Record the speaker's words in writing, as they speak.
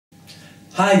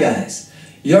Hi guys,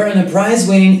 you're in a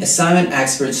prize-winning assignment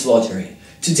experts lottery.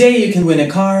 Today you can win a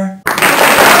car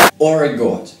or a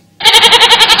goat.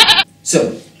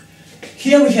 So,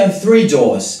 here we have 3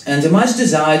 doors and a much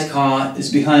desired car is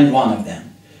behind one of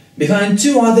them. Behind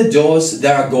 2 other doors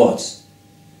there are goats.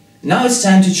 Now it's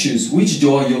time to choose which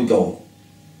door you'll go.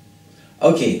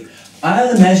 Okay,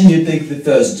 I'll imagine you pick the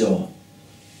first door.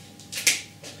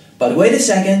 But wait a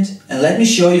second and let me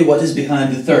show you what is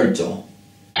behind the third door.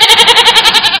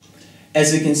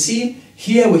 As we can see,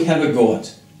 here we have a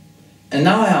goat. And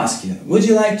now I ask you, would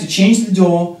you like to change the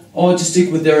door or to stick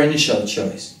with your initial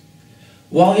choice?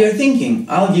 While you're thinking,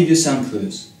 I'll give you some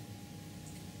clues.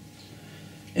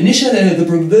 Initially, the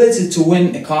probability to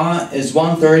win a car is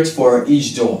 1/3 for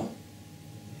each door.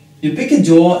 You pick a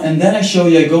door and then I show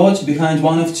you a goat behind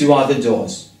one of 2 other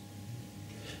doors.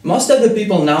 Most of the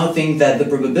people now think that the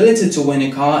probability to win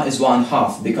a car is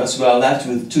 1/2 because we are left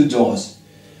with 2 doors.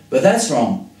 But that's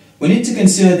wrong. We need to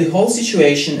consider the whole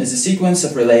situation as a sequence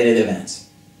of related events.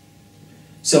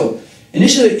 So,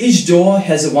 initially each door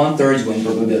has a 1/3 win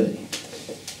probability.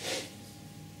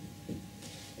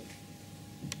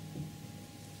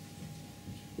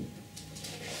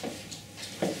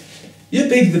 You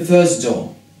pick the first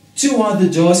door. 2 other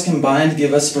doors combined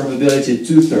give us probability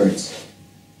 2/3.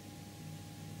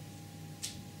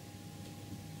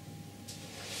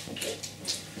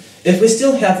 If we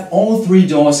still have all 3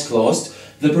 doors closed,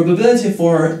 the probability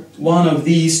for one of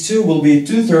these 2 will be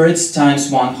 2/3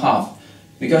 times 1/2,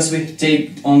 because we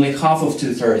take only half of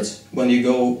 2/3 when you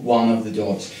go one of the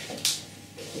doors.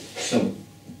 So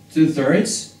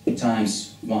 2/3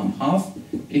 times 1/2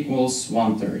 equals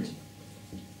 1/3.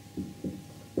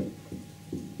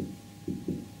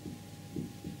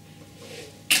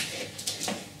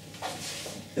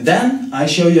 Then I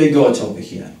show you a goat over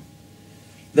here.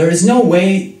 There is no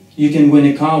way you can win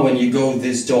a car when you go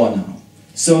this door now.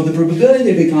 So the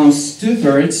probability becomes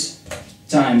 2/3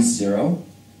 times 0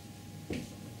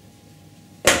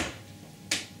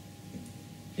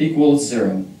 equals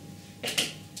 0.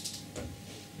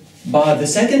 But the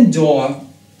second door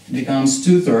becomes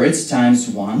 2/3 times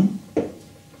 1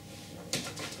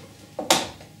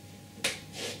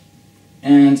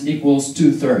 and equals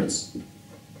 2/3.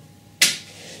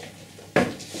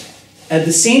 At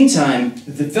the same time,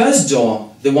 the first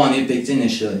door, the one you picked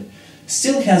initially,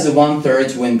 still has a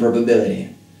 1/3 win probability.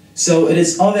 So it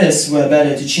is obvious we're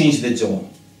better to change the door.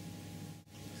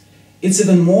 It's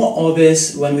even more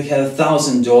obvious when we have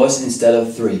 1,000 doors instead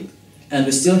of 3, and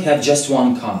we still have just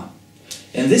 1 car.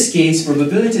 In this case,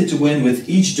 probability to win with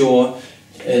each door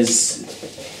is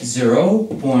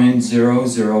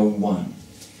 0.001.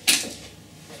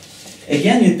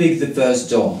 Again, you pick the first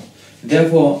door.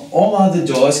 Therefore, all other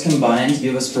doors combined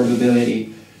give us probability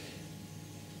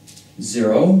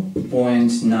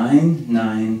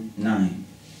 0.999.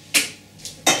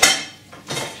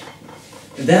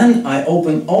 Then I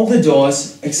open all the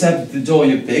doors except the door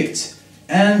you picked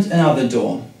and another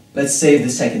door. Let's say the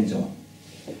second door.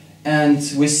 And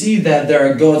we see that there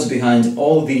are goats behind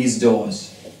all these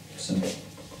doors. So,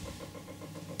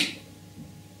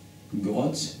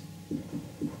 goats,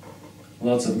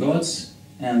 lots of goats,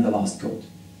 and the last goat.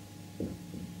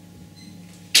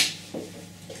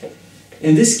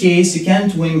 In this case, you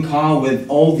can't win car with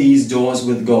all these doors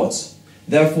with goats.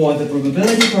 Therefore, the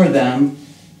probability for them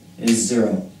is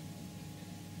 0.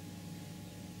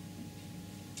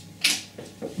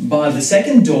 But the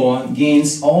second door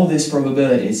gains all this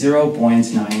probability,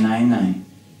 0.999.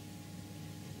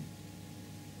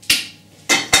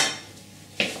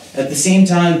 At the same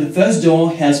time, the first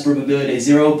door has probability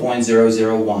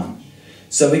 0.001.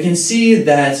 So we can see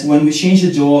that when we change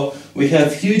the door, we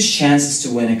have huge chances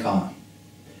to win a car.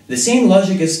 The same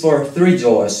logic is for 3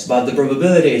 doors, but the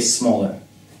probability is smaller.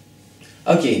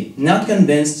 Okay, not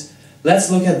convinced, let's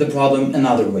look at the problem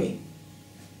another way.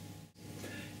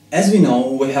 As we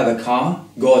know, we have a car,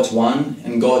 goat 1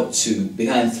 and goat 2,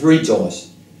 behind 3 doors.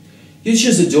 You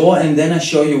choose a door and then I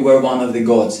show you where one of the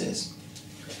goats is.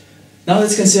 Now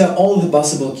let's consider all the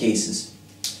possible cases.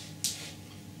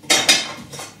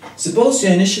 Suppose you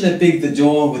initially pick the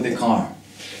door with the car.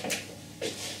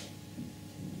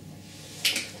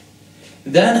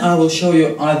 Then I will show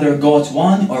you either goat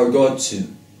 1 or goat 2.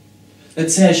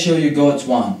 Let's say I show you goat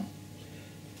 1.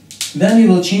 Then you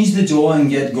will change the door and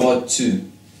get goat 2.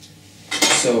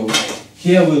 So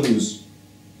here we lose.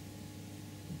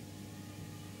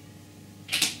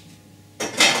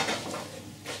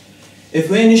 If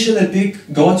we initially pick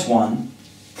goat 1,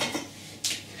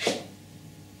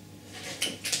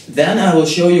 then I will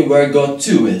show you where goat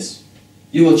 2 is.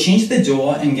 You will change the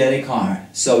door and get a car,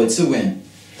 so it's a win.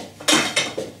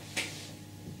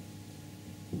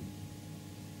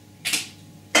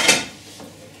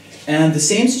 And the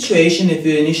same situation if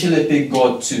you initially pick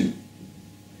goat 2.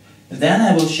 Then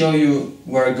I will show you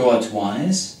where goat 1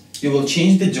 is. You will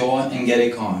change the door and get a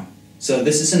car. So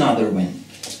this is another win.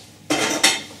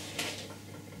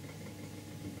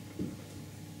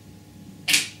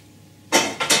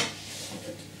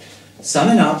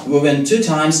 Summing up, we win 2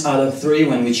 times out of 3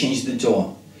 when we change the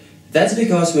door. That's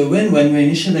because we win when we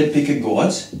initially pick a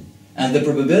goat, and the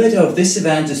probability of this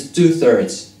event is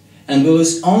 2/3. And we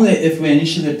lose only if we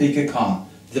initially pick a car.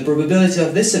 The probability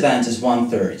of this event is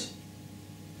 1/3.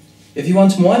 If you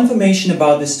want more information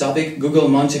about this topic, Google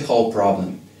Monty Hall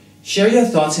problem. Share your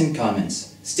thoughts in comments.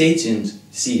 Stay tuned.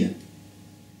 See you.